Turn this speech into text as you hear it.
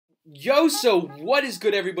Yo, so what is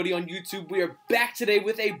good, everybody on YouTube? We are back today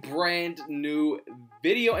with a brand new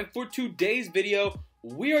video, and for today's video,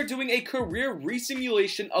 we are doing a career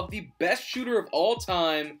resimulation of the best shooter of all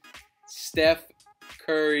time, Steph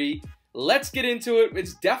Curry. Let's get into it.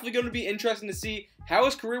 It's definitely going to be interesting to see how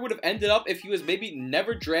his career would have ended up if he was maybe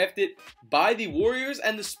never drafted by the Warriors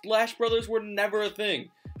and the Splash Brothers were never a thing.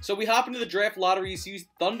 So we hop into the draft lottery. You see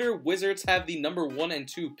Thunder Wizards have the number 1 and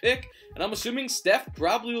 2 pick, and I'm assuming Steph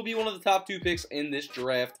probably will be one of the top 2 picks in this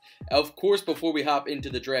draft. Of course, before we hop into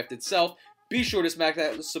the draft itself, be sure to smack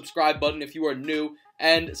that subscribe button if you are new,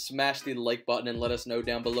 and smash the like button and let us know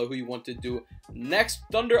down below who you want to do next.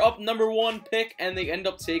 Thunder up number 1 pick, and they end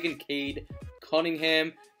up taking Cade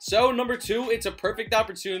Cunningham. So number 2, it's a perfect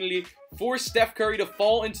opportunity for Steph Curry to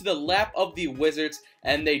fall into the lap of the Wizards,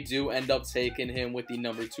 and they do end up taking him with the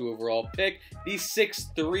number 2 overall pick, the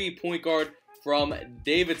 6'3" point guard from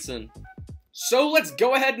Davidson. So let's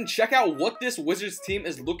go ahead and check out what this Wizards team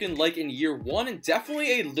is looking like in year 1, and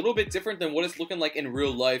definitely a little bit different than what it's looking like in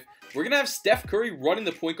real life. We're going to have Steph Curry running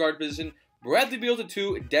the point guard position, Bradley Beal at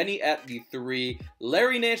 2, Denny at the 3,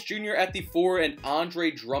 Larry Nance Jr. at the 4, and Andre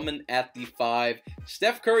Drummond at the 5.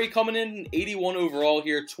 Steph Curry coming in 81 overall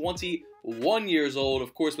here, 21 years old.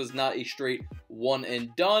 Of course, was not a straight one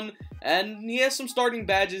and done. And he has some starting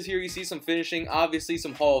badges here. You see some finishing, obviously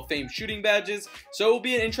some Hall of Fame shooting badges. So it will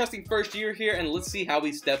be an interesting first year here, and let's see how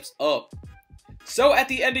he steps up. So at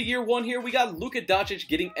the end of year 1 here, we got Luka Doncic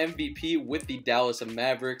getting MVP with the Dallas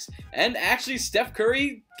Mavericks, and actually Steph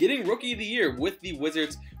Curry getting Rookie of the Year with the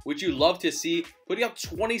Wizards, which you love to see, putting up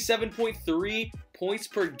 27.3 points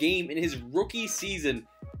per game in his rookie season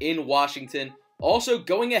in Washington. Also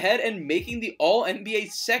going ahead and making the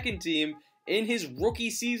All-NBA second team in his rookie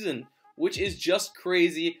season, which is just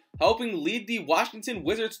crazy, helping lead the Washington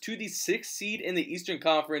Wizards to the 6th seed in the Eastern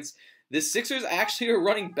Conference. The Sixers actually are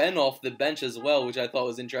running Ben off the bench as well, which I thought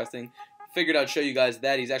was interesting. Figured I'd show you guys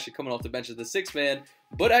that. He's actually coming off the bench as the 6th man.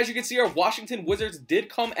 But as you can see, our Washington Wizards did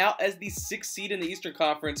come out as the 6th seed in the Eastern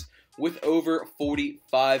Conference with over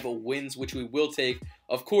 45 wins, which we will take.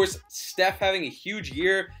 Of course, Steph having a huge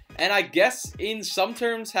year, and I guess in some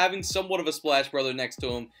terms having somewhat of a splash brother next to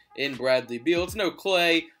him in Bradley Beal. It's no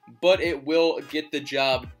Clay, but it will get the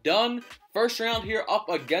job done. First round here up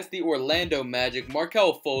against the Orlando Magic,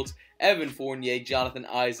 Markelle Fultz, Evan Fournier, Jonathan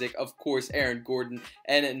Isaac, of course Aaron Gordon,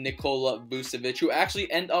 and Nikola Vucevic, who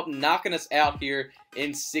actually end up knocking us out here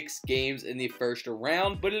in 6 games in the first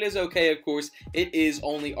round. But it is okay, of course. It is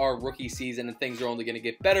only our rookie season, and things are only going to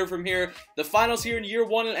get better from here. The finals here in year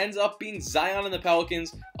 1, it ends up being Zion and the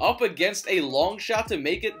Pelicans up against a long shot to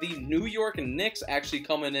make it, the New York Knicks, actually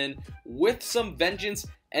coming in with some vengeance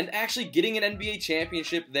and actually getting an NBA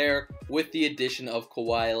championship there with the addition of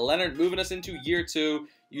Kawhi Leonard. Moving us into year 2,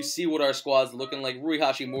 you see what our squad's looking like. Rui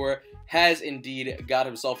Hachimura has indeed got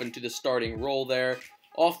himself into the starting role there.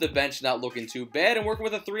 Off the bench, not looking too bad. And working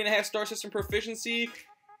with a 3.5-star system proficiency,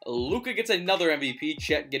 Luka gets another MVP.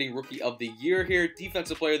 Chet getting Rookie of the Year here.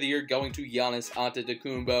 Defensive Player of the Year going to Giannis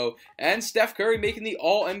Antetokounmpo. And Steph Curry making the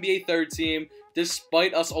All-NBA third team,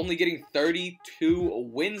 despite us only getting 32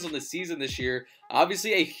 wins on the season this year.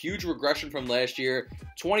 Obviously a huge regression from last year.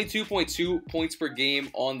 22.2 points per game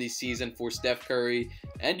on the season for Steph Curry.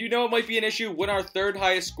 And you know it might be an issue when our 3rd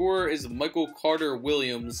highest scorer is Michael Carter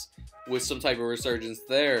Williams with some type of resurgence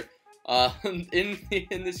there in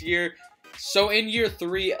this year. So in year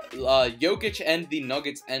 3, Jokic and the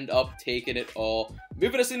Nuggets end up taking it all.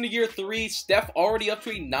 Moving us into year 3, Steph already up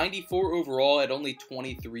to a 94 overall at only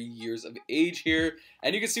 23 years of age here.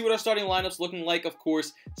 And you can see what our starting lineup's looking like. Of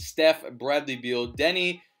course, Steph, Bradley Beal,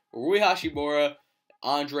 Denny, Rui Hachimura,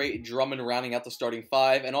 Andre Drummond rounding out the starting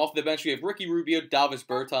 5. And off the bench, we have Ricky Rubio, Davis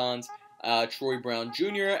Bertans, Troy Brown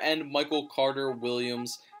Jr., and Michael Carter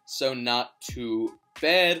Williams. So not too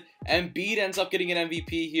bad. Embiid ends up getting an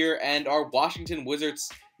MVP here, and our Washington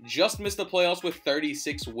Wizards just missed the playoffs with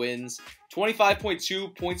 36 wins.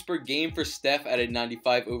 25.2 points per game for Steph at a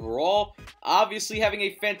 95 overall. Obviously having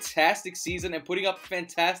a fantastic season and putting up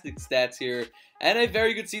fantastic stats here. And a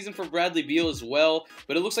very good season for Bradley Beal as well.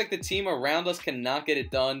 But it looks like the team around us cannot get it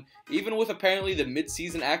done. Even with apparently the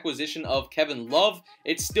mid-season acquisition of Kevin Love,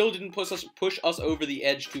 it still didn't push us over the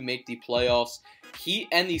edge to make the playoffs. Heat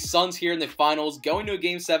and the Suns here in the finals, going to a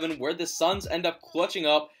Game 7 where the Suns end up clutching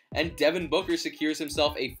up, and Devin Booker secures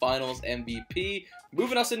himself a finals MVP.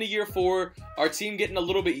 Moving us into year 4, our team getting a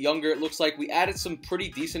little bit younger. It looks like we added some pretty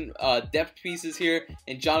decent depth pieces here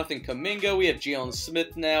in Jonathan Kuminga. We have Jalen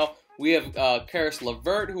Smith now. We have Karis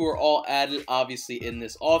LeVert, who are all added, obviously, in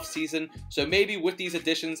this offseason. So maybe with these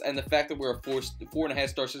additions and the fact that we're a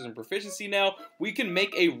 4.5-star season proficiency now, we can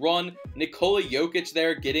make a run. Nikola Jokic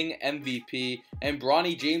there getting MVP, and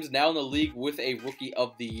Bronny James now in the league with a Rookie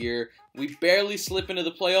of the Year. We barely slip into the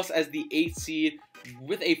playoffs as the 8th seed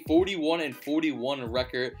with a 41-41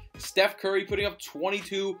 record. Steph Curry putting up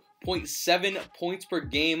 22.7 points per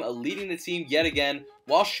game, leading the team yet again,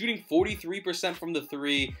 while shooting 43% from the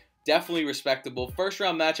 3. Definitely respectable. First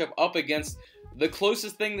round matchup up against the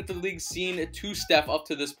closest thing that the league's seen to Steph up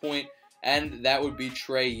to this point, and that would be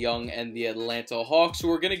Trae Young and the Atlanta Hawks,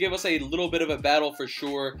 who are going to give us a little bit of a battle for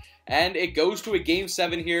sure. And it goes to a Game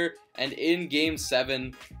 7 here, and in Game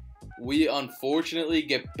 7, we unfortunately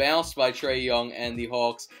get bounced by Trae Young and the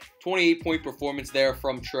Hawks. 28-point performance there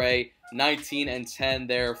from Trae. 19 and 10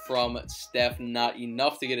 there from Steph. Not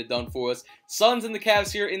enough to get it done for us. Suns and the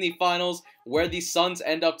Cavs here in the finals, where the Suns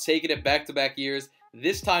end up taking it back-to-back years.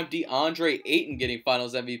 This time, DeAndre Ayton getting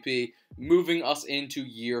finals MVP, moving us into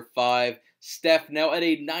year 5. Steph now at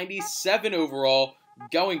a 97 overall,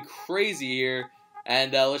 going crazy here.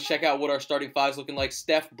 And let's check out what our starting five's looking like.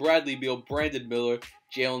 Steph, Bradley Beal, Brandon Miller,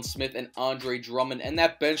 Jalen Smith, and Andre Drummond. And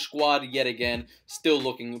that bench squad, yet again, still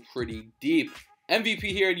looking pretty deep. MVP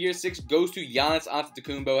here in year 6 goes to Giannis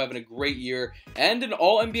Antetokounmpo, having a great year. And an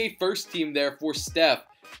All-NBA first team there for Steph,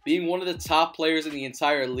 being one of the top players in the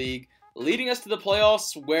entire league. Leading us to the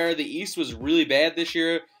playoffs, where the East was really bad this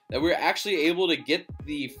year, that we were actually able to get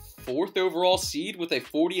the 4th overall seed with a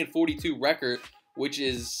 40-42 record, which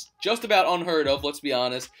is just about unheard of, let's be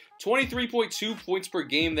honest. 23.2 points per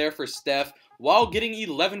game there for Steph, while getting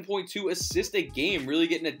 11.2 assists a game, really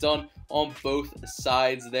getting it done on both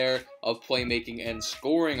sides there of playmaking and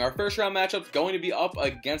scoring. Our first round matchup is going to be up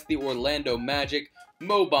against the Orlando Magic,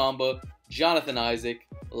 Mo Bamba, Jonathan Isaac.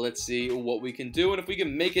 Let's see what we can do and if we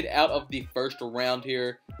can make it out of the first round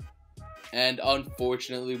here. And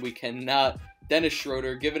unfortunately, we cannot. Dennis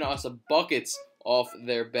Schroeder giving us buckets off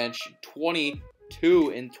their bench,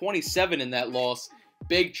 22 and 27 in that loss.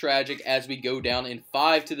 Big tragic as we go down in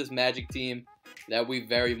 5 to this Magic team that we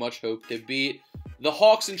very much hope to beat. The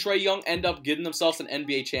Hawks and Trae Young end up getting themselves an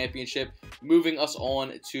NBA championship, moving us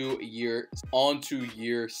on to year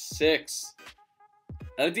 6.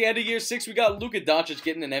 And at the end of year 6, we got Luka Doncic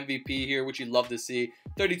getting an MVP here, which you'd love to see.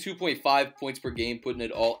 32.5 points per game, putting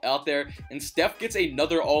it all out there. And Steph gets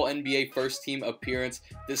another All-NBA first-team appearance,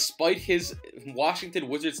 despite his Washington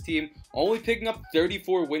Wizards team only picking up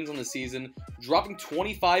 34 wins on the season, dropping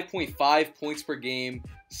 25.5 points per game.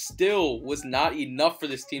 Still was not enough for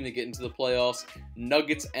this team to get into the playoffs.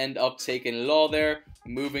 Nuggets end up taking it all there,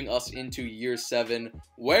 moving us into year 7,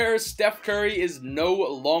 where Steph Curry is no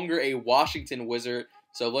longer a Washington Wizard.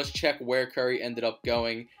 So let's check where Curry ended up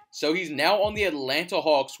going. So he's now on the Atlanta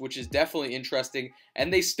Hawks, which is definitely interesting.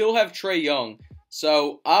 And they still have Trae Young.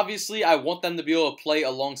 So obviously I want them to be able to play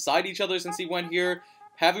alongside each other since he went here.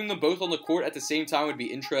 Having them both on the court at the same time would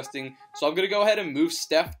be interesting. So I'm going to go ahead and move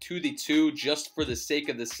Steph to the 2 just for the sake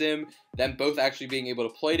of the sim. Them both actually being able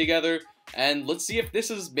to play together. And let's see if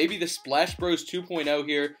this is maybe the Splash Bros 2.0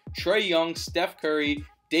 here. Trae Young, Steph Curry,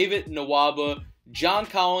 David Nwaba, John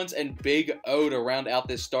Collins, and Big O to round out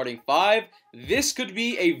this starting 5. This could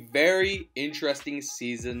be a very interesting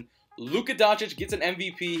season. Luka Doncic gets an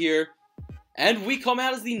MVP here. And we come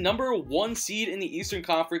out as the #1 seed in the Eastern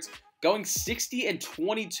Conference, going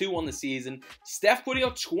 60-22 on the season. Steph putting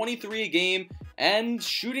up 23 a game and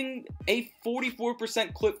shooting a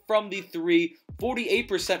 44% clip from the 3,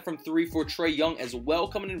 48% from 3 for Trae Young as well,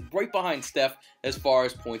 coming in right behind Steph as far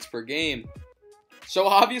as points per game. So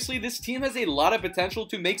obviously this team has a lot of potential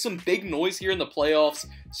to make some big noise here in the playoffs.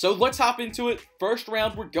 So let's hop into it. First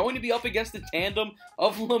round, we're going to be up against the tandem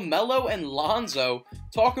of LaMelo and Lonzo.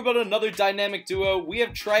 Talk about another dynamic duo. We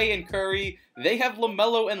have Trae and Curry. They have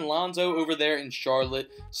LaMelo and Lonzo over there in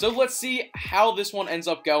Charlotte. So let's see how this one ends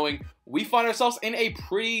up going. We find ourselves in a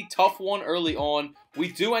pretty tough one early on.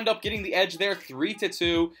 We do end up getting the edge there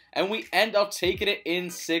 3-2, and we end up taking it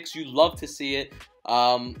in 6. You love to see it.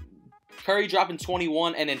 Curry dropping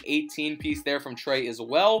 21 and an 18 piece there from Trae as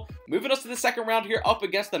well. Moving us to the second round here up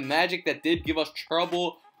against the Magic that did give us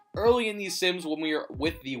trouble early in these sims when we were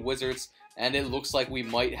with the Wizards. And it looks like we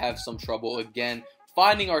might have some trouble again,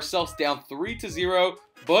 finding ourselves down 3-0.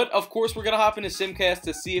 But of course we're going to hop into Simcast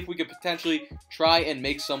to see if we could potentially try and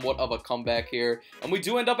make somewhat of a comeback here. And we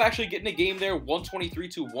do end up actually getting a game there,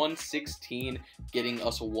 123-116, getting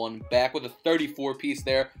us one back with a 34 piece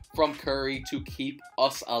there from Curry to keep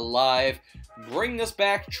us alive. Bringing us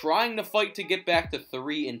back, trying to fight to get back to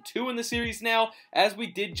 3-2 in the series now, as we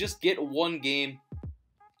did just get one game.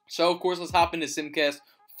 So of course let's hop into Simcast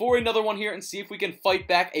for another one here and see if we can fight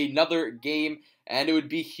back another game. And it would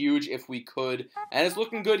be huge if we could. And it's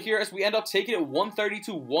looking good here as we end up taking it 130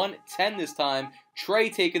 to 110 this time. Trey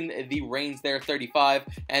taking the reins there, 35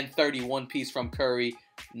 and 31 piece from Curry.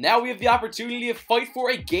 Now we have the opportunity to fight for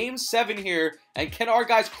a Game 7 here. And can our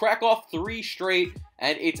guys crack off 3 straight?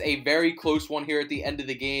 And it's a very close one here at the end of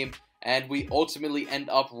the game. And we ultimately end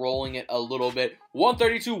up rolling it a little bit.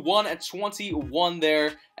 132-121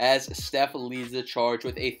 there as Steph leads the charge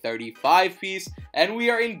with a 35 piece. And we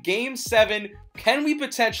are in Game 7. Can we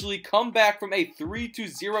potentially come back from a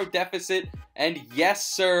 3-0 deficit? And yes,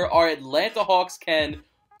 sir, our Atlanta Hawks can.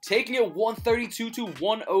 Taking it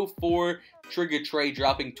 132-104. Trigger Trey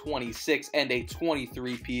dropping 26 and a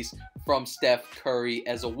 23 piece from Steph Curry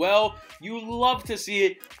as well. You love to see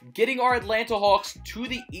it. Getting our Atlanta Hawks to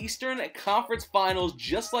the Eastern Conference Finals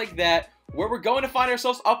just like that, where we're going to find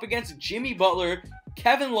ourselves up against Jimmy Butler,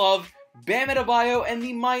 Kevin Love, Bam Adebayo, and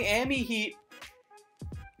the Miami Heat.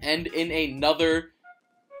 And in another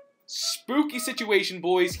spooky situation,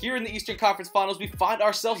 boys, here in the Eastern Conference Finals, we find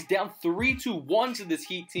ourselves down 3-1 to this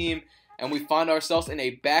Heat team. And we find ourselves in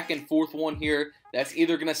a back and forth one here that's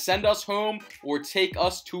either going to send us home or take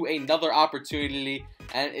us to another opportunity.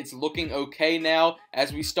 And it's looking okay now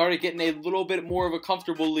as we started getting a little bit more of a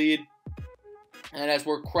comfortable lead. And as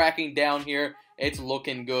we're cracking down here, it's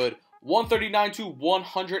looking good.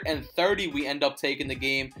 139-130 we end up taking the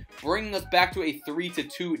game, bringing us back to a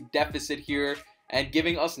 3-2 deficit here. And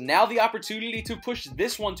giving us now the opportunity to push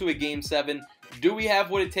this one to a Game 7. Do we have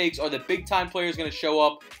what it takes? Are the big-time players going to show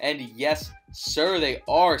up? And yes, sir, they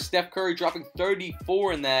are. Steph Curry dropping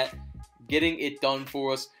 34 in that, getting it done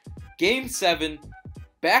for us. Game 7,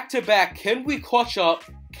 back-to-back. Can we clutch up?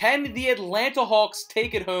 Can the Atlanta Hawks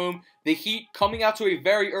take it home? The Heat coming out to a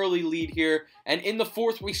very early lead here. And in the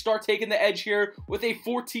fourth, we start taking the edge here with a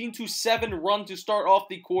 14-7 run to start off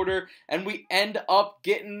the quarter. And we end up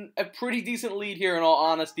getting a pretty decent lead here in all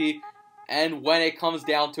honesty. And when it comes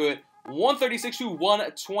down to it,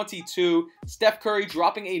 136-122. Steph Curry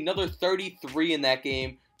dropping another 33 in that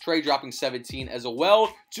game. Trey dropping 17 as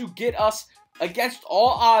well to get us against all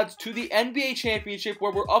odds to the NBA Championship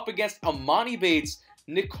where we're up against Amani Bates,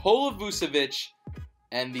 Nikola Vucevic,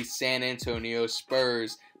 and the San Antonio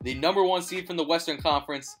Spurs. The #1 seed from the Western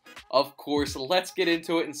Conference. Of course, let's get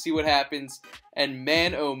into it and see what happens. And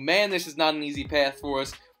man, oh man, this is not an easy path for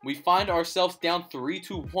us. We find ourselves down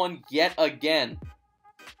 3-1 yet again.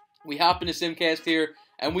 We hop into Simcast here,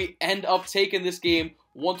 and we end up taking this game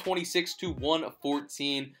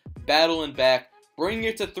 126-114. Battling back, bringing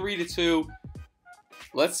it to 3-2.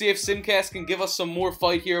 Let's see if Simcast can give us some more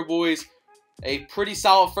fight here, boys. A pretty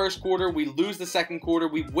solid first quarter. We lose the second quarter.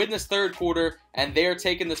 We win this third quarter, and they're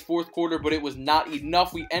taking this fourth quarter, but it was not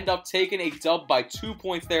enough. We end up taking a dub by 2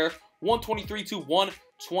 points there,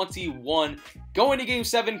 123-121. Going to Game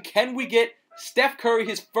 7, can we get Steph Curry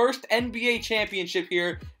his first NBA championship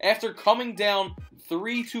here after coming down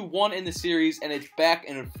 3-1 in the series, and it's back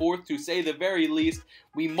in fourth to say the very least.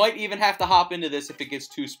 We might even have to hop into this if it gets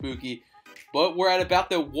too spooky, but we're at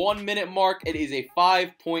about the 1 minute mark. It is a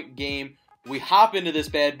 5-point game. We hop into this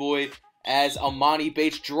bad boy as Amani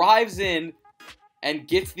Bates drives in and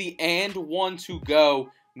gets the and one to go,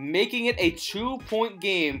 making it a 2-point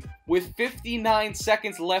game with 59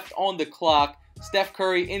 seconds left on the clock. Steph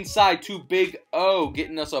Curry inside to Big O,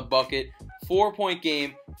 getting us a bucket. 4-point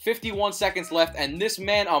game, 51 seconds left, and this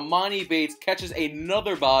man, Amani Bates, catches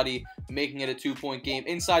another body, making it a 2-point game.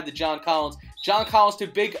 Inside to John Collins. John Collins to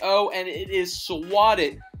Big O, and it is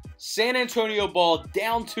swatted. San Antonio ball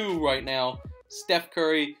down 2 right now. Steph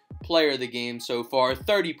Curry, player of the game so far.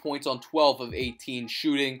 30 points on 12 of 18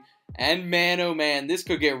 shooting. And man, oh man, this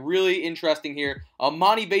could get really interesting here.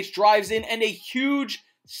 Amani Bates drives in, and a huge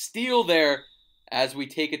steal there as we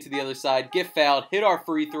take it to the other side. Get fouled, hit our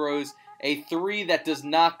free throws. A 3 that does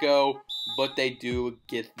not go, but they do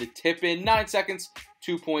get the tip in. 9 seconds,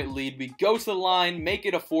 2-point lead. We go to the line, make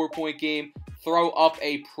it a 4-point game. Throw up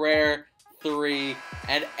a prayer. 3,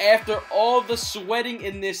 and after all the sweating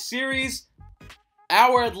in this series,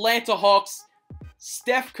 our Atlanta Hawks,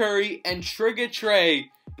 Steph Curry and Trigger Trey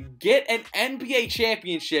get an NBA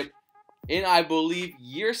championship in, I believe,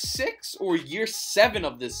 year 6 or year 7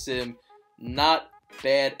 of this sim. Not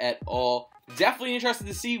bad at all. Definitely interested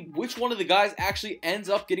to see which one of the guys actually ends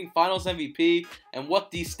up getting Finals MVP and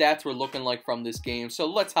what these stats were looking like from this game. So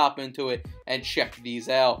let's hop into it and check these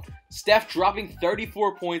out. Steph dropping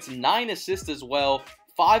 34 points, 9 assists as well,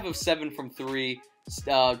 5 of 7 from 3.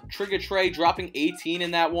 Trigger Trey dropping 18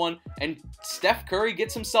 in that one. And Steph Curry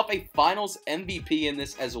gets himself a Finals MVP in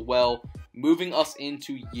this as well, moving us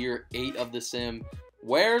into year 8 of the sim,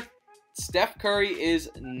 where Steph Curry is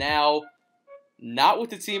now not with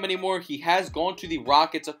the team anymore. He has gone to the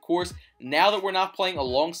Rockets. Of course, now that we're not playing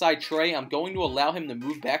alongside Trey, I'm going to allow him to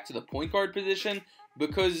move back to the point guard position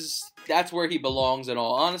because that's where he belongs in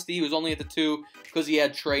all honesty. He was only at the 2 because he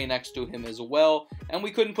had Trey next to him as well. And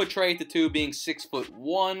we couldn't put Trey at the 2 being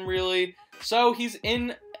 6'1" really. So he's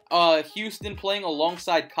in Houston playing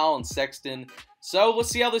alongside Colin Sexton. So let's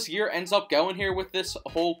see how this year ends up going here with this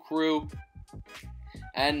whole crew.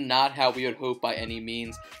 And not how we would hope by any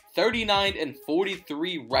means.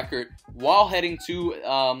 39-43 record while heading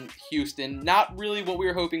to Houston. Not really what we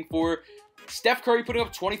were hoping for. Steph Curry putting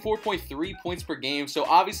up 24.3 points per game, so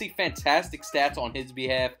obviously fantastic stats on his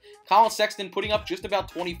behalf. Colin Sexton putting up just about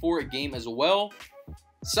 24 a game as well.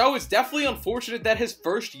 So it's definitely unfortunate that his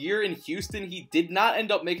first year in Houston, he did not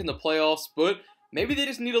end up making the playoffs, but maybe they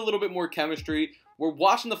just need a little bit more chemistry. We're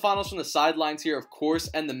watching the finals from the sidelines here, of course,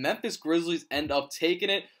 and the Memphis Grizzlies end up taking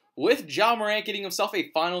it with Ja Morant getting himself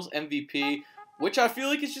a finals MVP, which I feel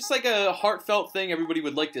like is just like a heartfelt thing everybody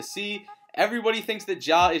would like to see. Everybody thinks that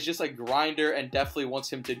Ja is just a grinder and definitely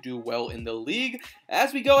wants him to do well in the league.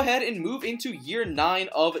 As we go ahead and move into year 9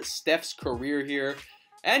 of Steph's career here,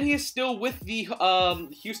 and he is still with the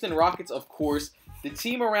Houston Rockets, of course. The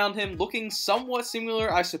team around him looking somewhat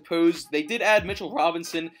similar, I suppose. They did add Mitchell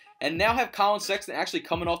Robinson and now have Colin Sexton actually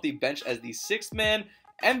coming off the bench as the 6th man.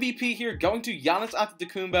 MVP here going to Giannis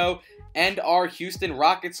Antetokounmpo and our Houston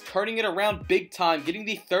Rockets, turning it around big time, getting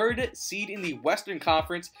the 3rd seed in the Western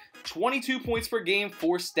Conference. 22 points per game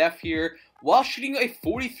for Steph here, while shooting a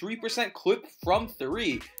 43% clip from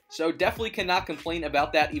 3. So definitely cannot complain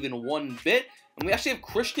about that even one bit. And we actually have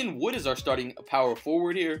Christian Wood as our starting power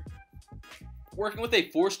forward here, working with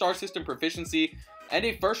a 4-star system proficiency and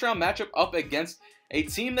a first-round matchup up against a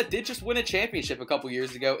team that did just win a championship a couple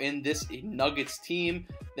years ago in this Nuggets team.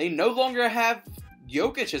 They no longer have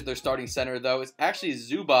Jokic as their starting center, though. It's actually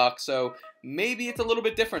Zubac, so maybe it's a little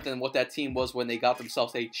bit different than what that team was when they got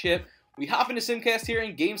themselves a chip. We hop into Simcast here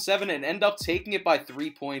in Game 7 and end up taking it by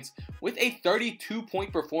 3 points with a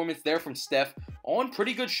 32-point performance there from Steph on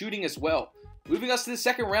pretty good shooting as well. Moving us to the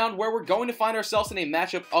second round, where we're going to find ourselves in a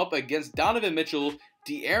matchup up against Donovan Mitchell,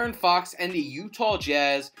 De'Aaron Fox, and the Utah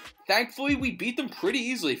Jazz. Thankfully, we beat them pretty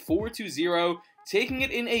easily, 4-0, taking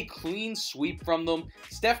it in a clean sweep from them.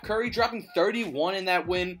 Steph Curry dropping 31 in that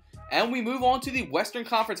win. And we move on to the Western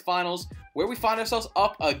Conference Finals, where we find ourselves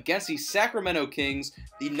up against the Sacramento Kings,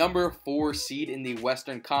 the number 4 seed in the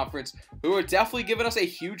Western Conference, who are definitely giving us a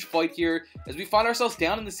huge fight here as we find ourselves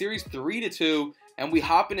down in the series 3-2. And we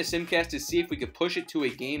hop into Simcast to see if we could push it to a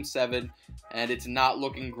Game 7. And it's not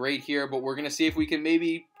looking great here, but we're going to see if we can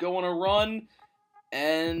maybe go on a run.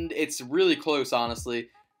 And it's really close, honestly.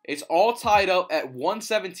 It's all tied up at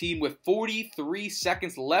 117 with 43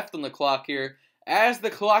 seconds left on the clock here. As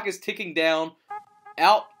the clock is ticking down,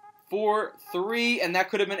 out for 3. And that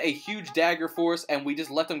could have been a huge dagger for us. And we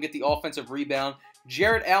just let them get the offensive rebound.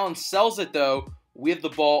 Jarrett Allen sells it, though. We have the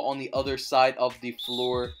ball on the other side of the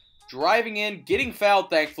floor. Driving in, getting fouled,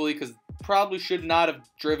 thankfully, because probably should not have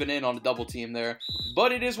driven in on a double team there.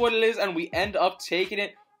 But it is what it is, and we end up taking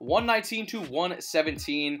it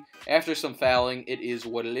 119-117 after some fouling. It is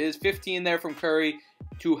what it is. 15 there from Curry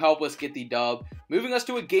to help us get the dub. Moving us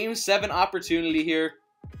to a Game 7 opportunity here,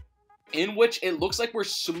 in which it looks like we're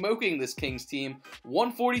smoking this Kings team.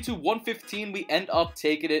 142-115, we end up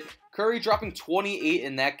taking it. Curry dropping 28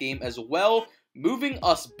 in that game as well. Moving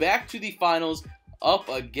us back to the finals, up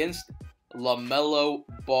against LaMelo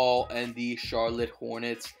Ball and the Charlotte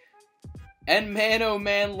Hornets. And man, oh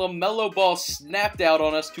man, LaMelo Ball snapped out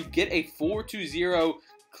on us to get a 4-0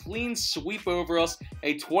 clean sweep over us.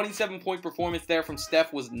 A 27-point performance there from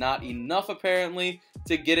Steph was not enough, apparently,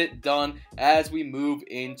 to get it done as we move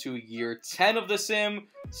into year 10 of the sim.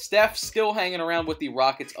 Steph still hanging around with the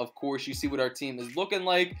Rockets, of course. You see what our team is looking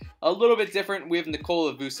like. A little bit different. We have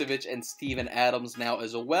Nikola Vucevic and Steven Adams now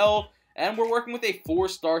as well. And we're working with a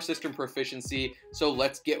 4-star system proficiency, so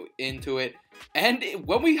let's get into it. And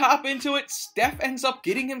when we hop into it, Steph ends up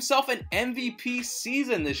getting himself an MVP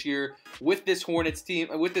season this year with this Hornets team,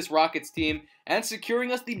 with this Rockets team, and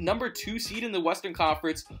securing us the number 2 seed in the Western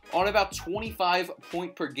Conference on about 25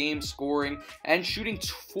 point per game scoring and shooting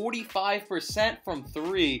 45% from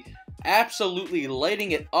 3. Absolutely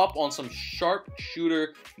lighting it up on some sharp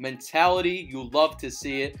shooter mentality. You love to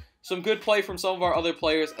see it. Some good play from some of our other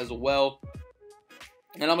players as well.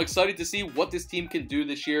 And I'm excited to see what this team can do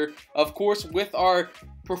this year. Of course, with our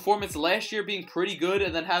performance last year being pretty good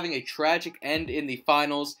and then having a tragic end in the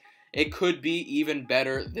finals, it could be even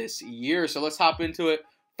better this year. So let's hop into it.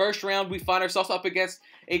 First round, we find ourselves up against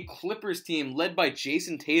a Clippers team led by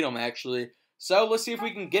Jason Tatum, actually. So let's see if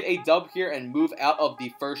we can get a dub here and move out of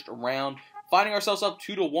the first round. Finding ourselves up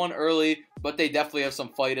 2-1 early, but they definitely have some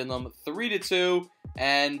fight in them. 3-2,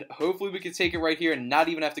 and hopefully we can take it right here and not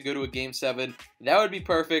even have to go to a Game 7. That would be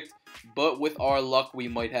perfect, but with our luck, we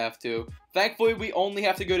might have to. Thankfully, we only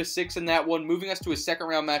have to go to 6 in that one, moving us to a second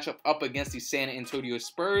round matchup up against the San Antonio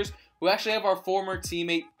Spurs, who actually have our former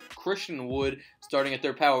teammate Christian Wood starting at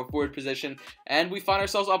their power forward position. And we find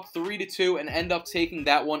ourselves up 3-2 and end up taking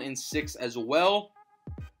that one in 6 as well,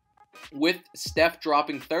 with Steph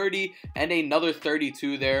dropping 30 and another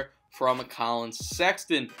 32 there from Colin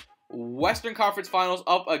Sexton. Western Conference Finals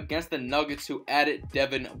up against the Nuggets, who added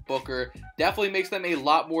Devin Booker. Definitely makes them a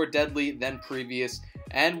lot more deadly than previous.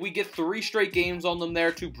 And we get 3 straight games on them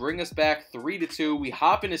there to bring us back 3-2. We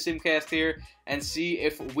hop into Simcast here and see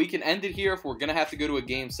if we can end it here, if we're going to have to go to a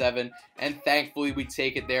Game 7. And thankfully, we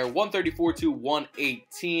take it there.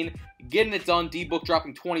 134-118. Getting it done. D-Book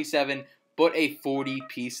dropping 27, but a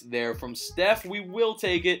 40-piece there from Steph. We will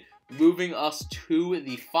take it, moving us to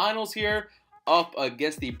the finals here, up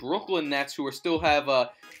against the Brooklyn Nets, who still have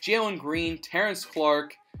Jalen Green, Terrence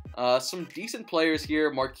Clark, some decent players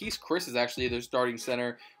here. Marquise Chris is actually their starting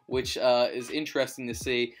center, which is interesting to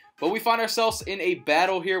see. But we find ourselves in a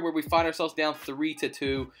battle here where we find ourselves down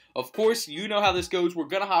 3-2. Of course, you know how this goes. We're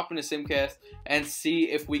going to hop into Simcast and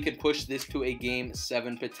see if we can push this to a Game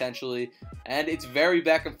 7 potentially. And it's very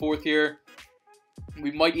back and forth here.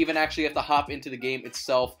 We might even actually have to hop into the game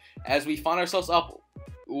itself as we find ourselves up.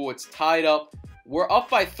 Ooh, it's tied up. We're up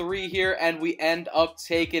by 3 here, and we end up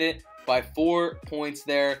taking it by 4 points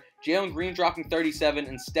there. Jalen Green dropping 37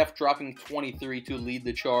 and Steph dropping 23 to lead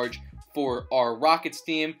the charge for our Rockets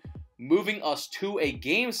team. Moving us to a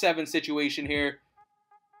Game 7 situation here.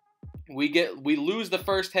 We lose the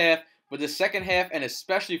first half, but the second half and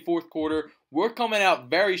especially fourth quarter, we're coming out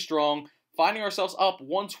very strong, finding ourselves up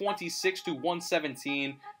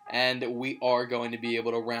 126-117. And we are going to be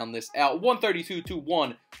able to round this out.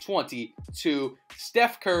 132-122.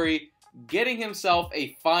 Steph Curry getting himself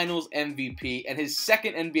a Finals MVP and his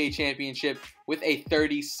second NBA championship with a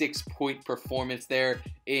 36-point performance there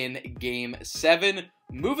in Game 7.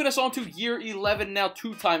 Moving us on to year 11 now,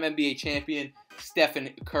 2-time NBA champion Stephen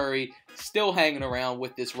Curry. Still hanging around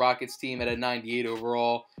with this Rockets team at a 98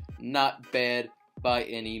 overall. Not bad by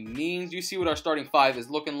any means. You see what our starting 5 is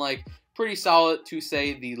looking like. Pretty solid, to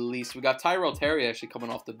say the least. We got Tyrell Terry actually coming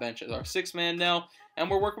off the bench as our 6th man now,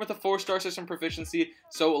 and we're working with a 4-star system proficiency,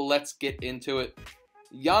 so let's get into it.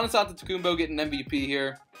 Giannis Antetokounmpo getting MVP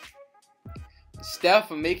here.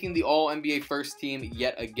 Steph making the All-NBA first team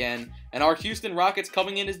yet again, and our Houston Rockets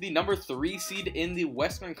coming in as the number 3 seed in the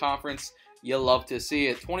Western Conference. You love to see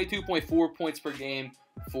it. 22.4 points per game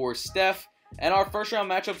for Steph, and our first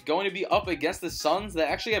round matchup's going to be up against the Suns that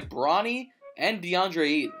actually have Bronny and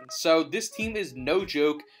DeAndre Ayton. So this team is no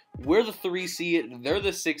joke. We're the 3 seed, they're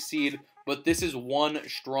the 6 seed, but this is one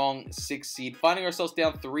strong 6 seed. Finding ourselves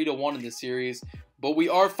down 3-1 in this series, but we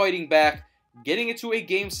are fighting back, getting it to a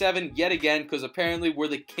Game 7 yet again, because apparently we're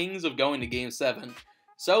the kings of going to Game 7.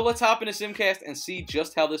 So let's hop into Simcast and see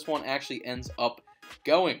just how this one actually ends up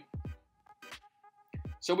going.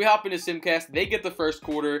 So we hop into Simcast. They get the first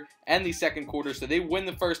quarter and the second quarter, so they win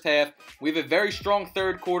the first half. We have a very strong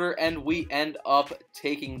third quarter, and we end up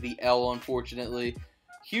taking the L, unfortunately.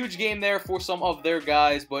 Huge game there for some of their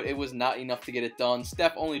guys, but it was not enough to get it done.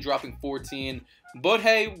 Steph only dropping 14. But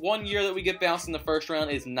hey, 1 year that we get bounced in the first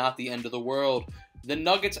round is not the end of the world. The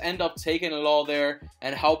Nuggets end up taking it all there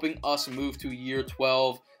and helping us move to year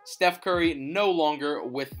 12. Steph Curry no longer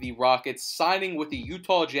with the Rockets, signing with the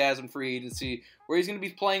Utah Jazz in free agency, where he's going to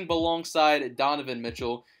be playing alongside Donovan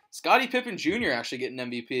Mitchell. Scottie Pippen Jr. actually getting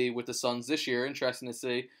MVP with the Suns this year, interesting to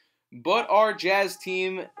see. But our Jazz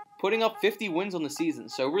team putting up 50 wins on the season,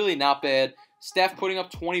 so really not bad. Steph putting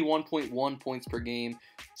up 21.1 points per game.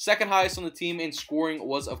 Second highest on the team in scoring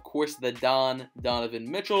was, of course, the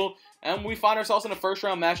Donovan Mitchell. And we find ourselves in a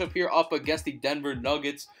first-round matchup here up against the Denver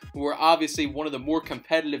Nuggets, who are obviously one of the more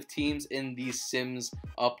competitive teams in these sims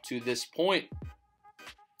up to this point.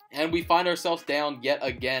 And we find ourselves down yet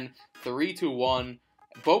again, 3-1.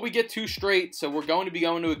 But we get 2 straight, so we're going to be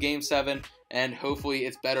going to a Game 7, and hopefully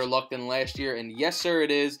it's better luck than last year. And yes, sir,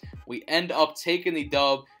 it is. We end up taking the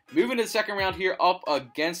dub. Moving to the second round here up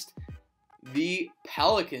against the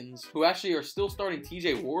Pelicans, who actually are still starting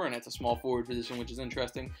TJ Warren at the small forward position, which is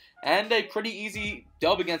interesting. And a pretty easy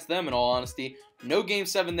dub against them, in all honesty. No Game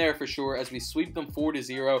 7 there for sure, as we sweep them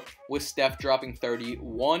 4-0, with Steph dropping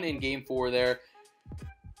 31 in Game 4 there.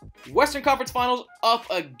 Western Conference Finals up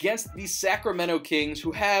against the Sacramento Kings,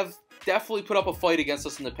 who have definitely put up a fight against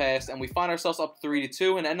us in the past, and we find ourselves up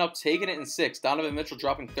 3-2 and end up taking it in 6. Donovan Mitchell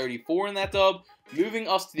dropping 34 in that dub, moving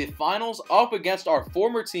us to the finals up against our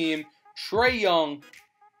former team, Trae Young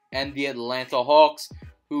and the Atlanta Hawks,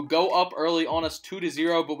 who go up early on us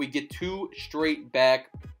 2-0, but we get 2 straight back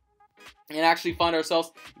and actually find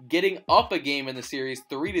ourselves getting up a game in the series,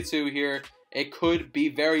 3-2 here. It could be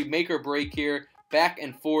very make or break here, back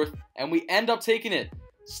and forth, and we end up taking it.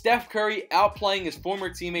 Steph Curry outplaying his former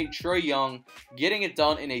teammate Trae Young, getting it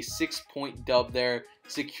done in a 6-point dub there,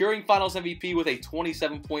 securing Finals MVP with a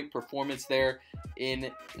 27-point performance there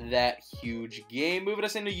in that huge game. Moving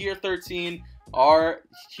us into year 13, our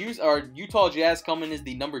Utah Jazz come in as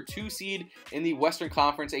the number 2 seed in the Western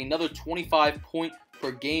Conference, another 25-point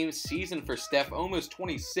per game season for Steph, almost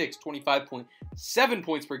 26, 25.7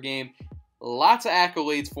 points per game. Lots of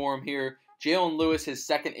accolades for him here. Jalen Lewis, his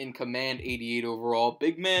second in command, 88 overall.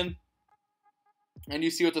 Big man. And you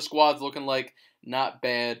see what the squad's looking like. Not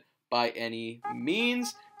bad by any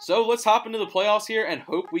means. So let's hop into the playoffs here and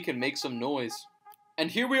hope we can make some noise. And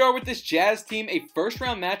here we are with this Jazz team. A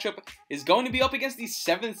first-round matchup is going to be up against the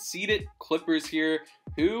 7th-seeded Clippers here,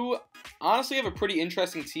 who honestly have a pretty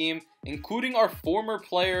interesting team, including our former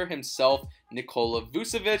player himself, Nikola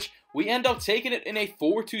Vucevic. We end up taking it in a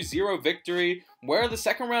 4-0 victory, where the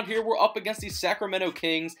second round here we're up against the Sacramento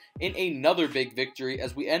Kings in another big victory,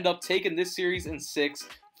 as we end up taking this series in 6.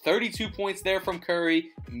 32 points there from Curry,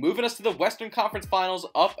 moving us to the Western Conference Finals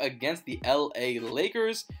up against the LA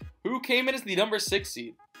Lakers, who came in as the number 6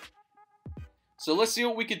 seed. So let's see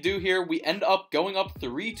what we could do here. We end up going up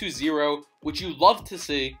 3-0, which you love to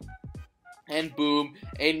see. And boom,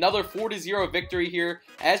 another 4-0 victory here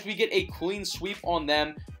as we get a clean sweep on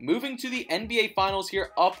them. Moving to the NBA Finals here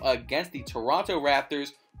up against the Toronto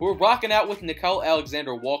Raptors, who are rocking out with Nickeil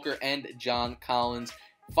Alexander-Walker and John Collins.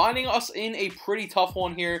 Finding us in a pretty tough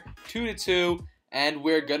one here, 2-2. And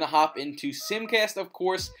we're going to hop into Simcast, of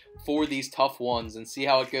course, for these tough ones and see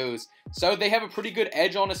how it goes. So they have a pretty good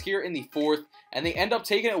edge on us here in the 4th, and they end up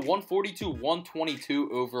taking it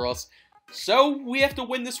 142-122 over us. So we have to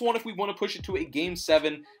win this one if we want to push it to a Game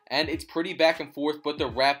 7, and it's pretty back and forth, but the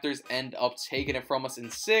Raptors end up taking it from us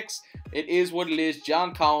in 6. It is what it is.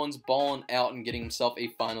 John Collins balling out and getting himself a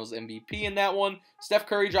Finals MVP in that one. Steph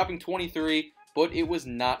Curry dropping 23. But it was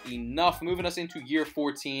not enough. Moving us into year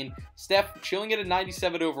 14. Steph chilling at a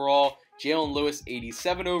 97 overall. Jalen Lewis,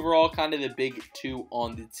 87 overall. Kind of the big 2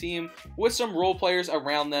 on the team, with some role players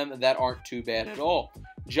around them that aren't too bad at all.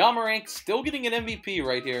 Ja Morant still getting an MVP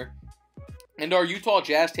right here. And our Utah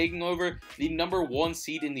Jazz taking over the number 1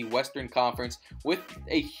 seed in the Western Conference with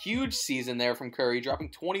a huge season there from Curry, dropping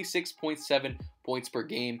 26.7 points per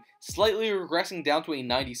game, slightly regressing down to a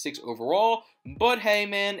 96 overall. But hey,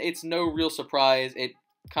 man, it's no real surprise. It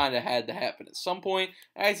kind of had to happen at some point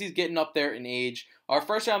as he's getting up there in age. Our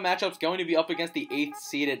first round matchup is going to be up against the 8th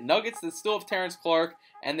seeded Nuggets that still have Terrence Clarke,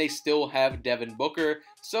 and they still have Devin Booker.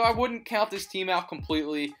 So I wouldn't count this team out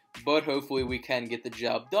completely, but hopefully we can get the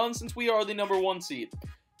job done since we are the number 1 seed.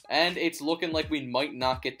 And it's looking like we might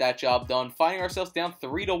not get that job done, finding ourselves down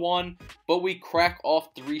 3-1, but we crack off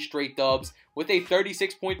 3 straight dubs with a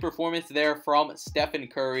 36-point performance there from Stephen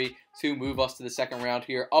Curry to move us to the second round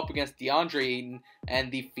here up against DeAndre Ayton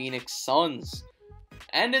and the Phoenix Suns.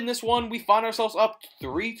 And in this one, we find ourselves up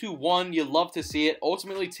 3-1. You love to see it.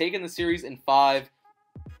 Ultimately taking the series in 5,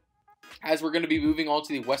 as we're going to be moving on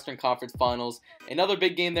to the Western Conference Finals. Another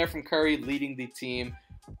big game there from Curry leading the team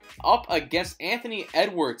up against Anthony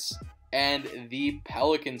Edwards and the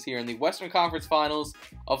Pelicans here in the Western Conference Finals.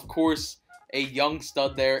 Of course, a young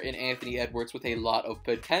stud there in Anthony Edwards with a lot of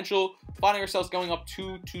potential. Finding ourselves going up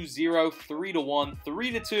 2-0, 3-1,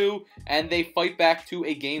 3-2, and they fight back to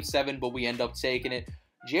a Game 7, but we end up taking it.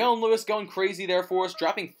 Jalen Lewis going crazy there for us,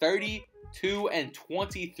 dropping 32 and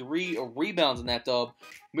 23 rebounds in that dub.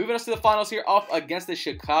 Moving us to the finals here up against the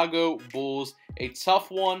Chicago Bulls. A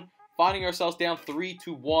tough one. Finding ourselves down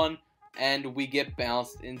 3-1, and we get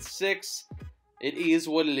bounced in 6. It is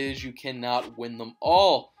what it is. You cannot win them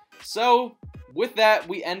all. So, with that,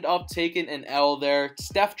 we end up taking an L there.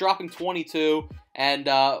 Steph dropping 22, and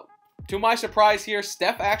to my surprise here,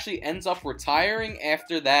 Steph actually ends up retiring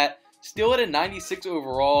after that. Still at a 96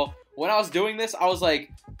 overall. When I was doing this, I was like,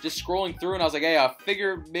 just scrolling through, and I was like, hey, I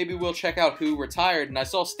figure maybe we'll check out who retired, and I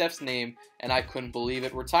saw Steph's name, and I couldn't believe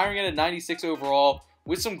it. Retiring at a 96 overall,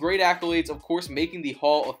 with some great accolades, of course, making the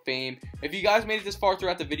Hall of Fame. If you guys made it this far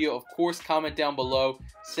throughout the video, of course, comment down below.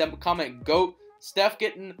 Comment GOAT. Steph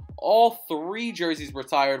getting all 3 jerseys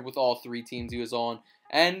retired with all 3 teams he was on.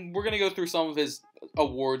 And we're going to go through some of his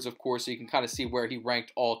awards, of course, so you can kind of see where he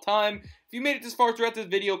ranked all time. If you made it this far throughout this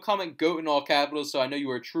video, comment GOAT in all capitals so I know you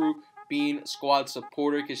are a true Bean Squad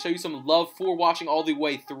supporter. Can show you some love for watching all the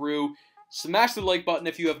way through. Smash the like button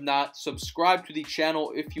if you have not. Subscribe to the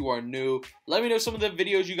channel if you are new. Let me know some of the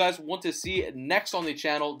videos you guys want to see next on the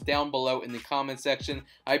channel down below in the comment section.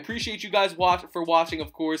 I appreciate you guys for watching,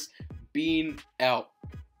 of course. Bean out.